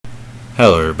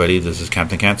Hello, everybody. This is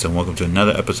Captain Cats, and welcome to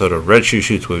another episode of Red Shoe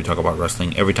Shoots, where we talk about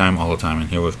wrestling every time, all the time. And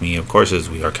here with me, of course, is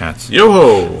We Are Cats. Yo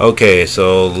ho! Okay,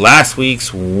 so last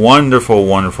week's wonderful,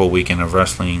 wonderful weekend of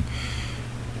wrestling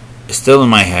is still in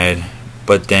my head,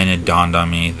 but then it dawned on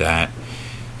me that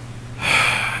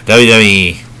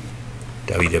WWE,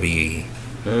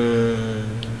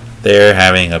 they're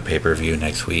having a pay-per-view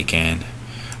next weekend.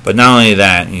 But not only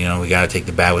that, we got to take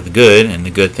the bad with the good, and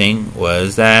the good thing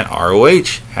was that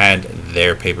ROH had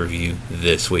their pay-per-view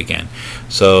this weekend.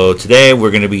 So today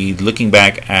we're going to be looking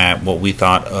back at what we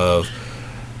thought of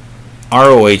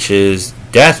ROH's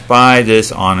Death by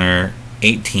Dishonor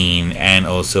 18, and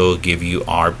also give you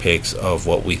our picks of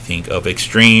what we think of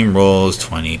Extreme Rules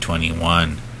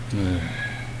 2021.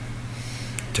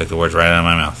 Took the words right out of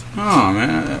my mouth. Oh,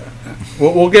 man.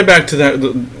 We'll get back to that,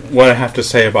 what I have to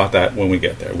say about that when we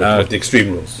get there, with the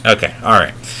Extreme Rules. Okay,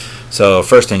 alright. So,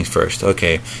 first things first.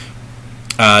 Okay.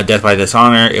 Death by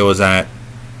Dishonor, it was at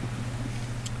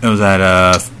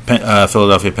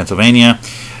Philadelphia, Pennsylvania,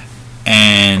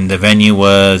 and the venue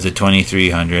was the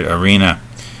 2300 Arena.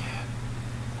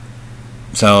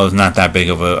 So, it was not that big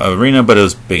of an arena, but it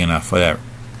was big enough for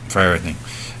everything.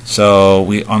 So,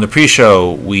 on the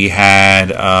pre-show, we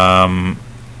had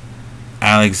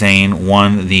Alex Zane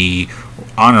won the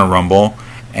Honor Rumble,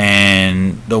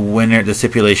 and the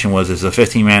stipulation was it's a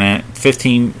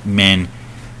 15-man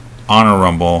Honor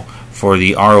Rumble for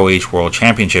the ROH World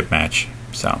Championship match.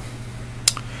 So,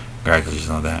 congratulations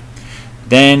on that.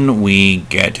 Then we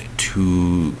get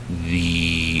to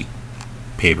the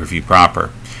pay-per-view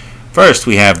proper. First,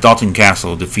 we have Dalton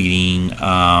Castle defeating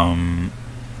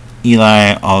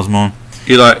Eli Osmond.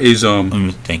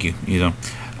 Thank you,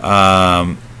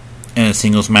 Izom. In a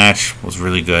singles match, was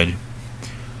really good.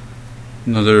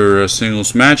 Another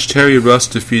singles match. Terry Russ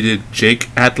defeated Jake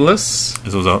Atlas.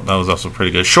 That was also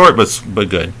pretty good. Short, but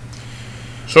good.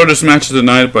 Shortest match of the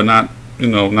night, but not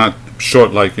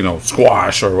short like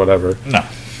squash or whatever.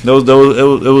 No,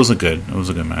 it was a good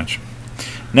match.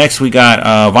 Next, we got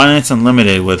Violence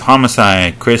Unlimited with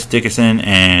Homicide, Chris Dickinson,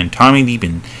 and Tommy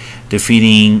Deepin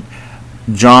defeating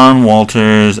John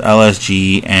Walters,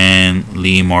 LSG, and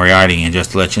Lee Moriarty. And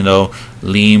just to let you know,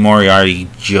 Lee Moriarty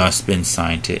just been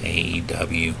signed to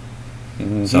AEW.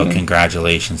 Mm-hmm. So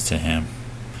congratulations to him.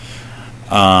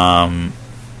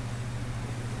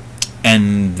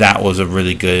 And that was a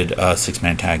really good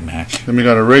 6-man tag match. Then we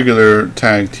got a regular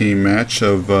tag team match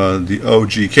of the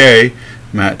OGK,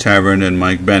 Matt Tavern and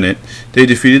Mike Bennett. They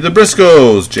defeated the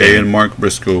Briscoes, Jay and Mark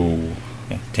Briscoe.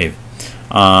 Yeah, David.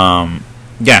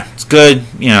 Yeah, it's good.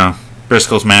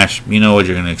 Briscoe's match. You know what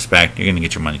you're going to expect. You're going to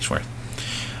get your money's worth.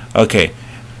 Okay.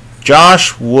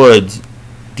 Josh Woods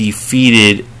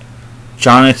defeated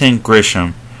Jonathan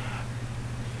Gresham.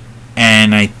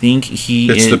 And I think it's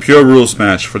the Pure Rules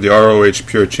match for the ROH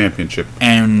Pure Championship.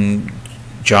 And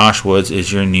Josh Woods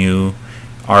is your new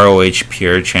ROH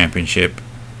Pure Championship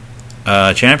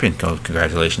champion.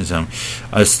 Congratulations to him.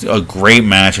 A great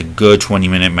match. A good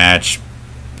 20-minute match.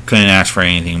 Couldn't ask for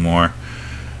anything more.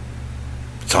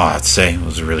 That's all I have to say. It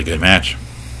was a really good match.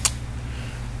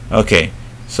 Okay,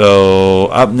 so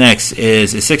up next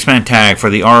is a 6-man tag for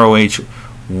the ROH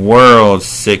World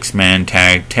 6-man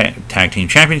tag team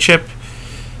championship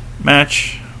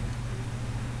match.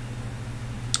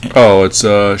 Oh, it's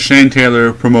Shane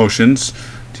Taylor Promotions,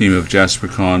 team of Jasper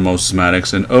Kahn, Moses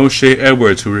Maddox, and O'Shea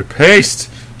Edwards, who replaced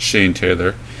Shane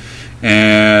Taylor.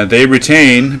 And they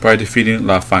retain by defeating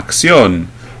La Facción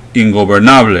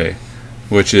Ingobernable,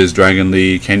 which is Dragon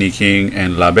Lee, Kenny King,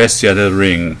 and La Bestia del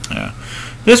Ring. Yeah,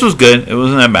 this was good. It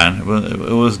wasn't that bad.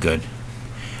 It was good.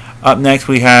 Up next,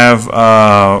 we have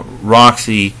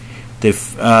Roxy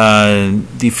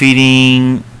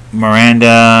defeating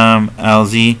Miranda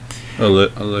Elise.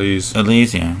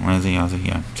 Elise,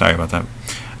 yeah. Sorry about that.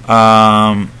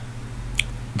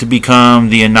 To become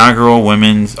the inaugural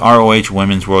ROH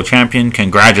Women's World Champion.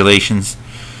 Congratulations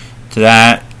to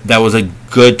that. That was a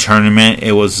good tournament.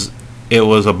 It was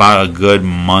about a good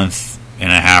month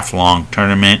and a half long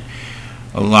tournament.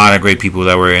 A lot of great people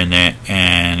that were in it,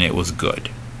 and it was good.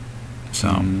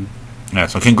 So, yeah.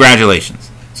 So congratulations.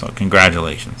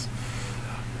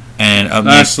 And up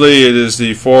lastly, it is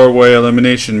the 4-way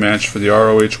elimination match for the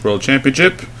ROH World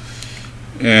Championship,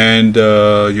 and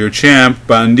your champ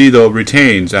Bandido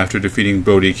retains after defeating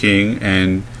Brody King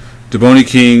and Deboni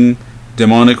King,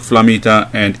 Demonic Flamita,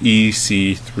 and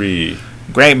EC3.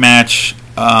 Great match.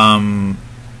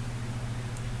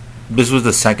 This was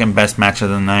the second best match of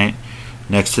the night,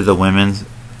 next to the women's.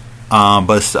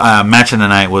 But match of the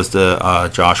night was the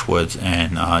Josh Woods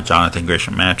and Jonathan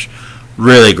Gresham match.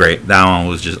 Really great. That one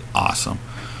was just awesome.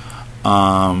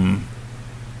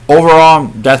 overall,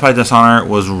 Death by Dishonor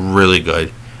was really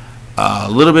good.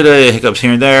 A little bit of hiccups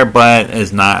here and there, but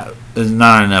it's not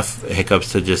enough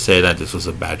hiccups to just say that this was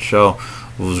a bad show.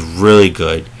 It was really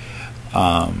good.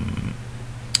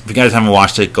 If you guys haven't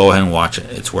watched it, go ahead and watch it.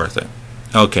 It's worth it.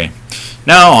 Okay,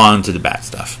 now on to the bad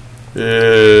stuff.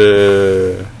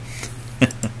 Yeah.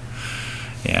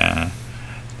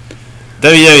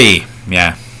 WWE.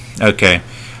 Yeah. Okay.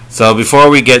 So before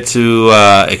we get to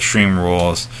Extreme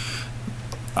Rules,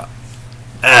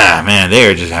 man, they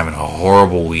are just having a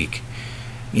horrible week.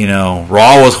 You know,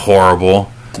 Raw was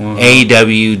horrible.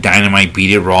 AEW Dynamite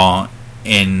beat it Raw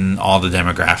in all the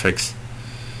demographics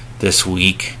this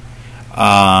week.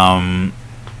 Vince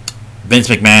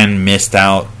McMahon missed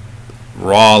out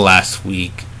Raw last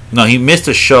week. No, he missed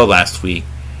a show last week.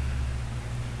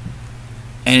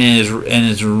 And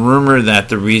it's rumored that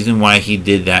the reason why he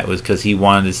did that was because he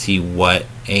wanted to see what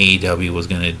AEW was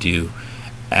going to do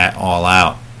at All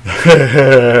Out.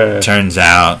 Turns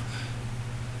out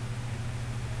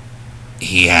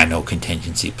he had no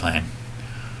contingency plan.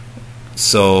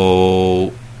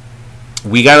 So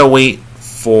we got to wait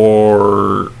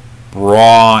for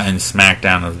Raw and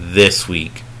SmackDown of this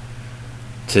week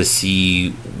to see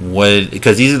what,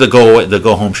 because these are the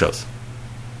go home shows.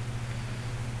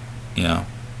 You know,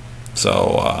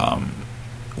 so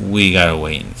we gotta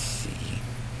wait and see.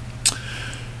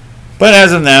 But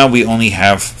as of now, we only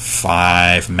have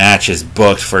 5 matches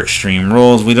booked for Extreme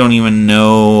Rules. We don't even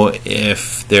know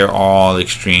if they're all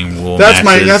Extreme Rule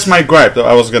matches. That's my gripe that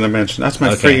I was gonna mention. That's my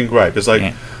freaking gripe. It's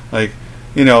like,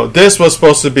 you know, this was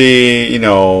supposed to be, you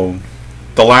know,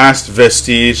 the last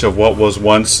vestige of what was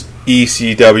once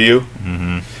ECW,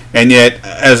 and yet,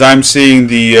 as I'm seeing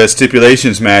the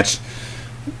stipulations match,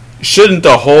 shouldn't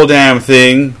the whole damn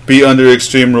thing be under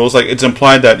Extreme Rules? Like, it's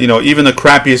implied that, you know, even the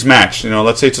crappiest match, you know,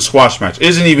 let's say it's a squash match,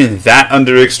 isn't even that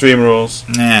under Extreme Rules?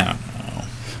 Nah.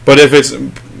 But if it's,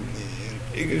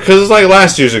 because it's like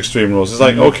last year's Extreme Rules, it's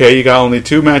like, okay, you got only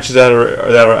 2 matches that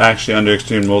are actually under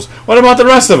Extreme Rules. What about the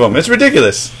rest of them? It's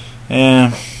ridiculous.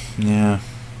 Yeah.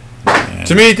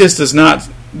 To me, this is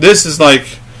like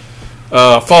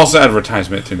false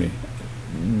advertisement to me.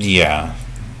 Yeah.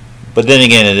 But then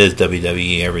again, it is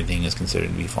WWE. Everything is considered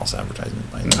to be false advertisement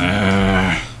by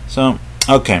them. So,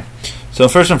 okay. So,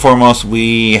 first and foremost,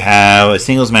 we have a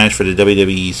singles match for the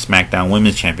WWE SmackDown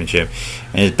Women's Championship.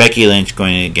 And it's Becky Lynch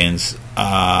going against,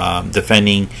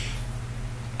 defending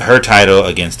her title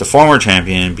against the former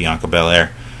champion, Bianca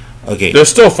Belair. Okay. There's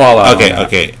still fallout.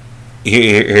 Okay.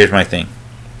 Here's my thing.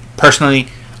 Personally,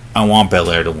 I want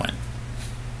Belair to win.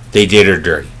 They did her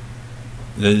dirty.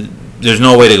 There's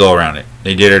no way to go around it.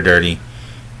 They did her dirty.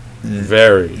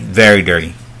 Very. Very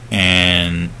dirty.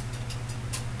 And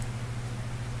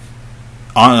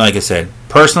like I said,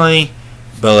 personally,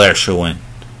 Belair should win.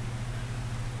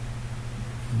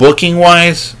 Booking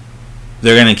wise,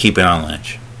 they're going to keep it on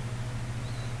Lynch.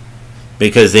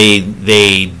 Because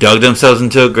they dug themselves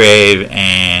into a grave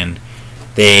and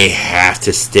they have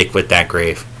to stick with that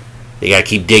grave. They got to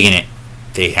keep digging it.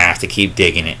 They have to keep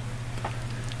digging it.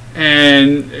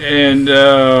 And you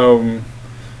know,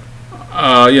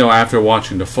 after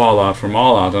watching the fallout from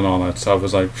All Out and all that stuff,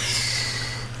 it's like,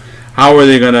 how are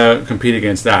they going to compete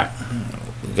against that?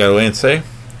 We got to wait and see.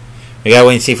 We got to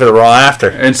wait and see for the Raw after.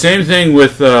 And same thing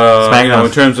with you know,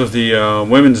 in terms of the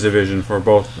women's division for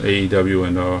both AEW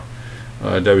and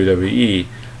WWE.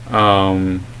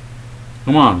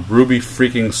 Come on, Ruby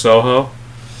freaking Soho.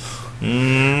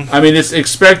 I mean, it's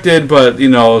expected, but you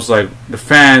know, it's like the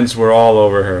fans were all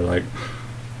over her, like,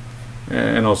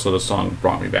 and also the song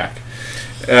brought me back.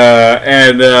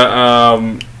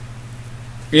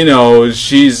 You know,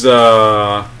 she's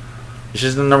the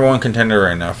number 1 contender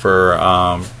right now for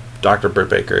Dr. Britt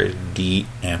Baker,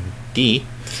 DMD.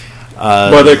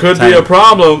 But there could be a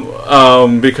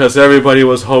problem because everybody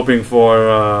was hoping for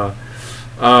a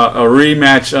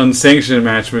rematch, unsanctioned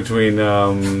match between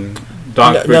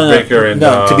Britt Baker and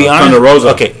to be honest, Thunder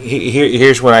Rosa. Okay,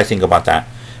 here's what I think about that.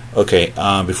 Okay,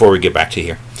 before we get back to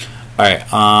here. All right,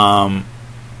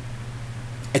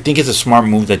 I think it's a smart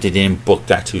move that they didn't book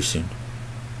that too soon.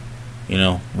 You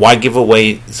know, why give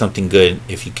away something good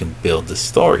if you can build the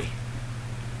story?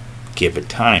 Give it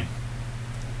time.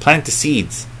 Plant the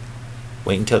seeds.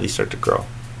 Wait until they start to grow.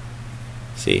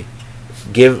 See,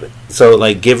 give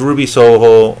Ruby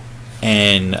Soho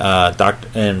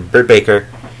and Britt Baker.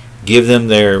 Give them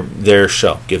their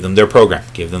show. Give them their program.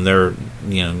 Give them their,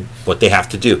 you know, what they have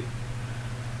to do.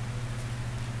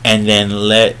 And then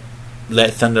let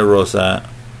Thunder Rosa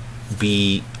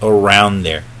be around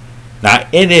there, not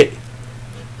in it,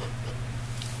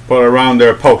 but around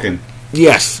there poking.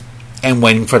 Yes, and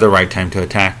waiting for the right time to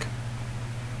attack.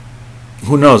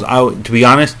 who knows? To be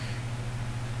honest,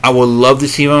 I would love to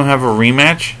see them have a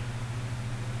rematch.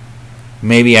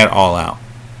 Maybe at All Out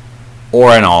or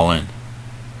an All In,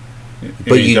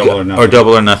 but or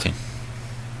Double or Nothing.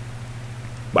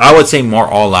 But I would say more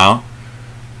All Out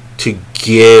to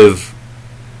give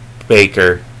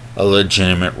Baker a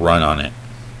legitimate run on it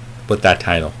with that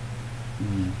title.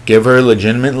 Give her a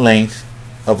legitimate length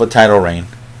of a title reign.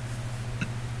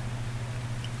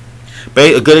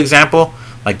 But a good example,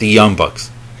 like the Young Bucks.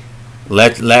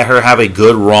 Let her have a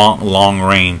good long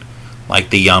reign like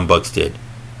the Young Bucks did.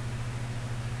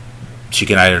 She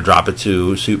can either drop it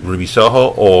to Ruby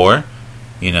Soho or,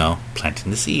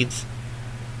 planting the seeds.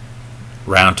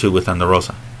 Round 2 with Thunder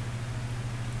Rosa.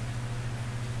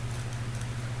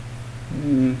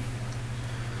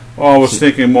 Well, I was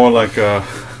thinking more like a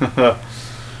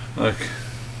like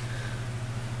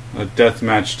a death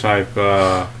match type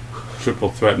triple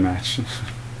threat match.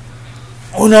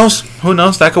 Who knows?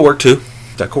 That could work too.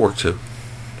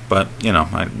 But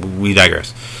we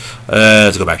digress.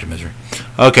 Let's go back to misery.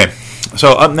 Okay,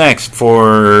 so up next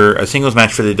for a singles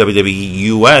match for the WWE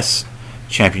US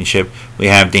Championship, we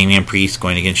have Damian Priest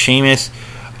going against Sheamus.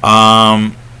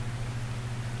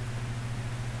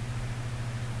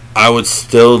 I would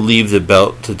still leave the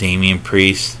belt to Damian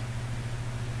Priest.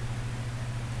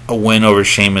 A win over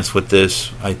Sheamus with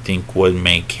this, I think, would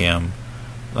make him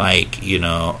I'm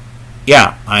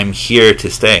here to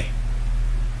stay.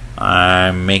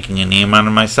 I'm making a name out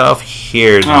of myself.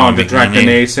 Here's the Dragon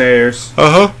naysayers.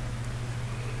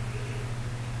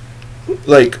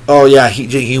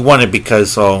 He won it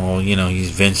because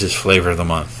he's Vince's flavor of the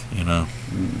month.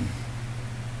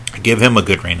 Give him a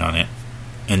good reign on it,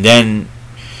 and then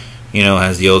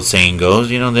as the old saying goes,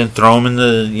 then throw him in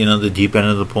the the deep end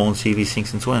of the pool and see if he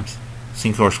sinks or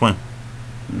swim.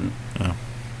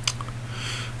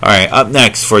 All right, up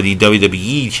next for the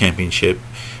WWE Championship,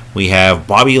 we have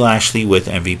Bobby Lashley with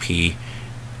MVP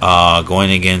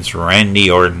going against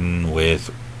Randy Orton with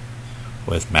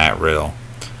Matt Riddle.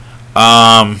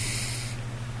 Honestly,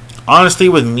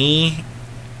 with me,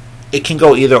 it can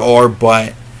go either or,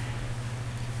 but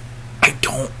I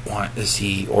don't want to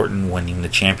see Orton winning the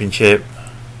championship.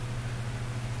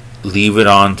 Leave it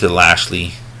on to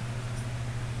Lashley.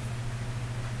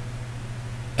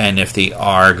 And if they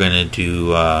are going to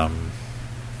do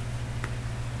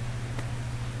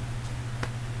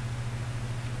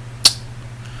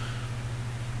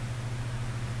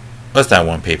what's that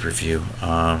one pay-per-view?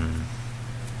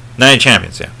 Night of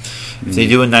Champions, yeah. If they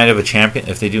do Night of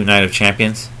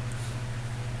Champions,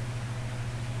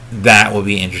 that will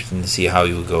be interesting to see how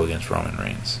he would go against Roman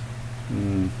Reigns.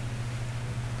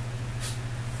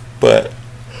 But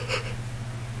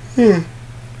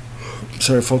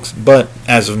sorry, folks. But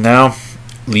as of now,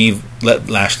 let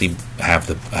Lashley have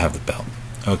the belt.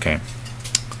 Okay.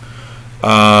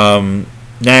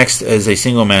 Next, as a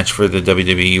single match for the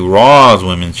WWE Raw's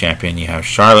Women's Champion, you have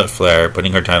Charlotte Flair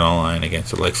putting her title on the line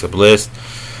against Alexa Bliss.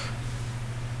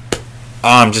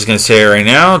 I'm just gonna say it right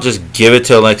now. Just give it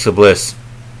to Alexa Bliss.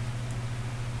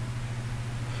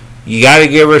 You got to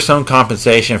give her some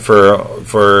compensation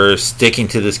for sticking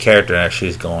to this character that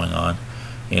she's going on.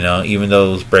 Even though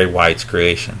it was Bray Wyatt's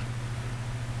creation.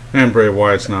 And Bray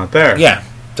Wyatt's not there. Yeah.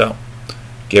 So,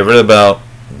 give her the belt.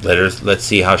 Let's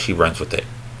see how she runs with it.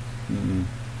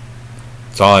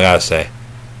 That's all I got to say.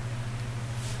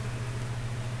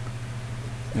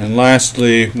 And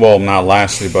lastly, well, not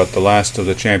lastly, but the last of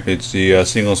the champions, the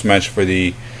singles match for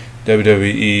the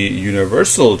WWE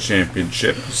Universal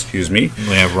Championship. Excuse me.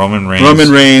 We have Roman Reigns. Roman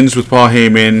Reigns with Paul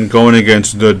Heyman going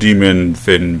against the Demon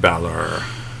Finn Balor.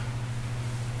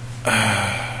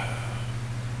 I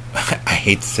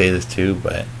hate to say this too,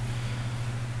 but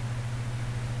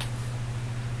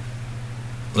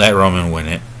let Roman win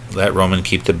it. Let Roman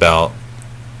keep the belt.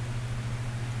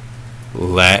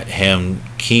 Let him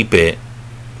keep it,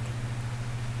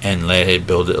 and let it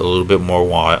build it a little bit more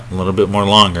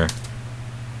longer,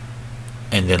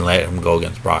 and then let him go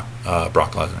against Brock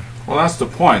Lesnar. Well, that's the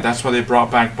point. That's why they brought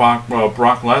back Brock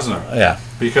Lesnar. Yeah,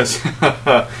 because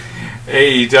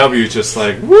AEW just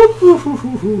like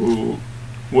woo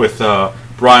with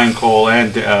Brian Cole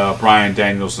and Bryan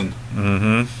Danielson.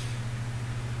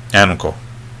 Adam Cole,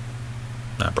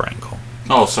 not Brian Cole.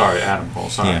 Oh, sorry, Adam Cole.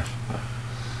 Sorry.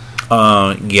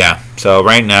 Yeah. So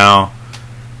right now,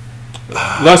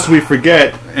 lest we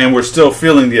forget, and we're still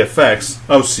feeling the effects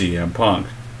of CM Punk.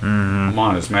 Come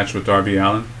on, his match with Darby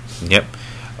Allin. Yep.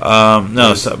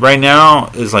 No, so right now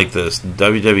is like this.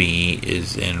 WWE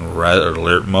is in red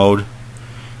alert mode,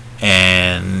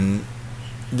 and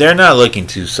they're not looking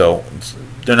too well.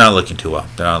 They're not looking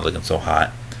so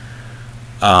hot.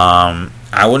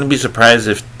 I wouldn't be surprised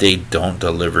if they don't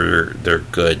deliver their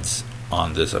goods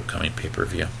on this upcoming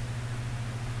pay-per-view.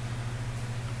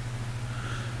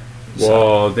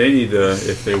 Well, they need to,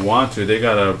 if they want to, they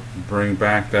gotta bring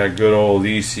back that good old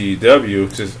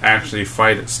ECW to actually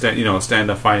fight, stand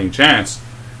a fighting chance.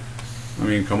 I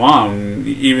mean, come on.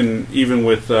 Even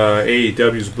with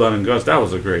AEW's Blood and Guts, that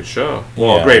was a great show.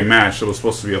 Well, Yeah. a great match. It was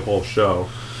supposed to be a whole show.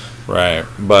 Right,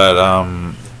 but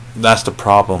that's the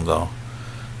problem, though.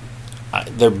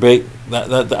 They're big.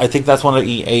 I think that's one of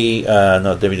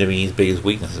WWE's biggest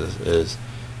weaknesses is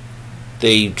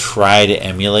they try to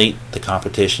emulate the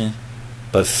competition,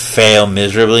 but fail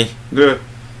miserably. Good.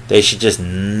 They should just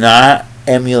not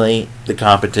emulate the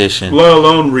competition. Let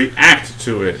alone react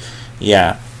to it.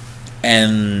 Yeah,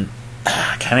 and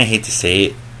I kind of hate to say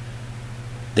it,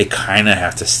 they kind of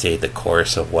have to stay the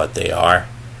course of what they are.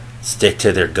 Stick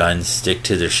to their guns, stick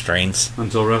to their strengths.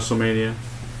 Until WrestleMania.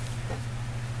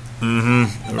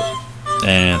 Mm-hmm.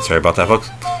 And sorry about that, folks.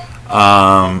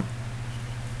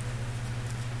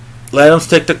 Let them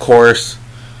stick the course.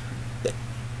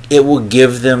 It will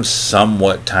give them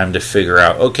somewhat time to figure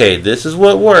out, okay, this is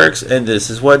what works and this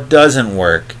is what doesn't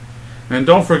work. And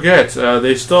don't forget,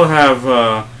 they still have...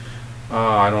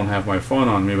 I don't have my phone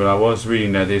on me, but I was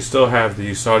reading that they still have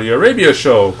the Saudi Arabia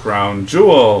show, Crown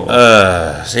Jewel.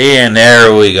 See, and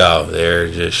there we go. They're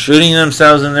just shooting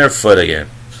themselves in their foot again.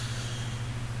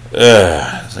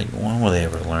 It's like, when will they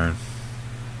ever learn?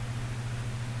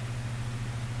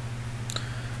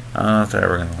 I don't know if they're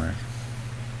ever going to learn.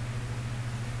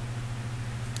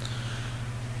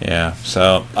 Yeah,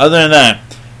 so other than that,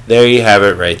 there you have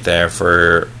it right there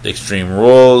for Extreme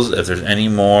Rules. If there's any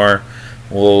more,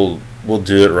 we'll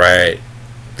do it right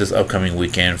this upcoming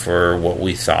weekend for what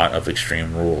we thought of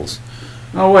Extreme Rules.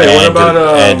 Oh wait, And what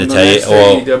about to the tell you,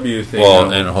 next AEW thing?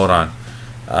 well, and hold on.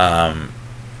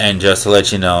 And just to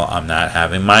let you know, I'm not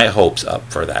having my hopes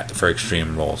up for that, for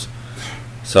Extreme Rules.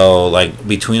 So, like,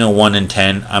 between a 1 and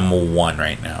 10, I'm a 1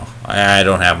 right now. I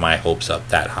don't have my hopes up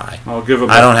that high. I'll give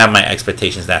them. I don't have my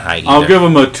expectations that high either. I'll give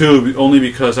them a 2, only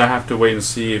because I have to wait and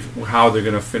see how they're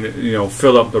going to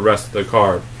fill up the rest of the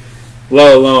card.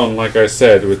 Let alone, like I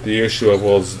said, with the issue of,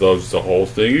 well, is the whole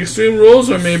thing Extreme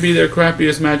Rules, or maybe their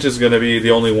crappiest match is going to be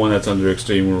the only one that's under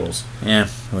Extreme Rules. Yeah,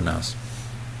 who knows?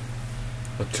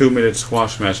 A 2-minute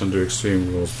squash match under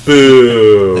Extreme Rules.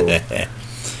 Boo!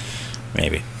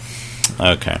 Maybe.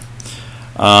 Okay.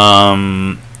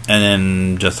 And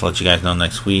then, just to let you guys know,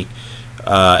 next week,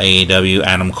 AEW,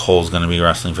 Adam Cole's going to be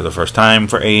wrestling for the first time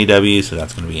for AEW, so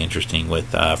that's going to be interesting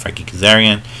with Frankie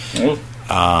Kazarian.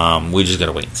 We just got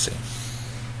to wait and see.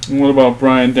 What about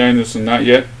Bryan Danielson? Not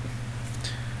yet?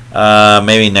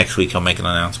 Maybe next week he'll make an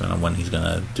announcement on when he's going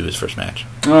to do his first match.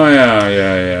 Oh,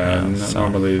 yeah. So.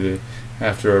 Normally,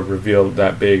 after a reveal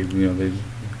that big,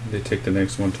 they take the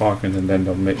next one talking, and then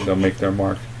they'll make their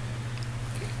mark.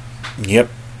 Yep.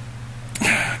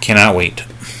 Cannot wait.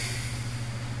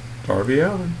 Darby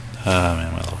Allin.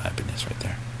 Man, my little happiness right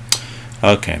there.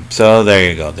 Okay, so there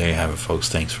you go. There you have it, folks.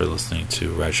 Thanks for listening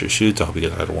to Ratchet Shoots. I hope you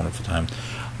guys had a wonderful time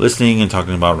listening and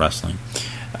talking about wrestling.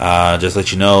 Just to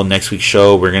let you know, next week's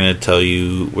show, we're going to tell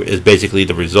you is basically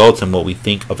the results and what we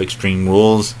think of Extreme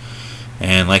Rules.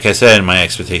 And like I said, my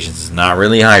expectations is not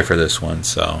really high for this one,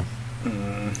 so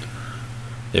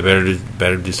they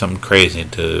better do something crazy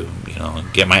to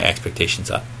get my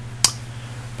expectations up.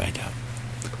 Right out.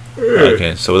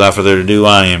 Okay, so without further ado,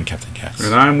 I am Captain Cats.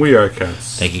 And I'm We Are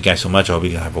Cats. Thank you guys so much. I hope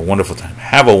you have a wonderful time.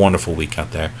 Have a wonderful week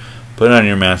out there. Put on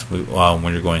your mask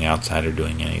when you're going outside or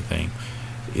doing anything.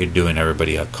 You're doing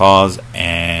everybody a cause.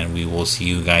 And we will see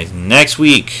you guys next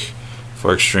week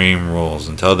for Extreme Rules.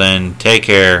 Until then, take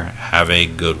care. Have a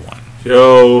good one.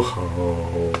 Yo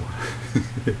ho.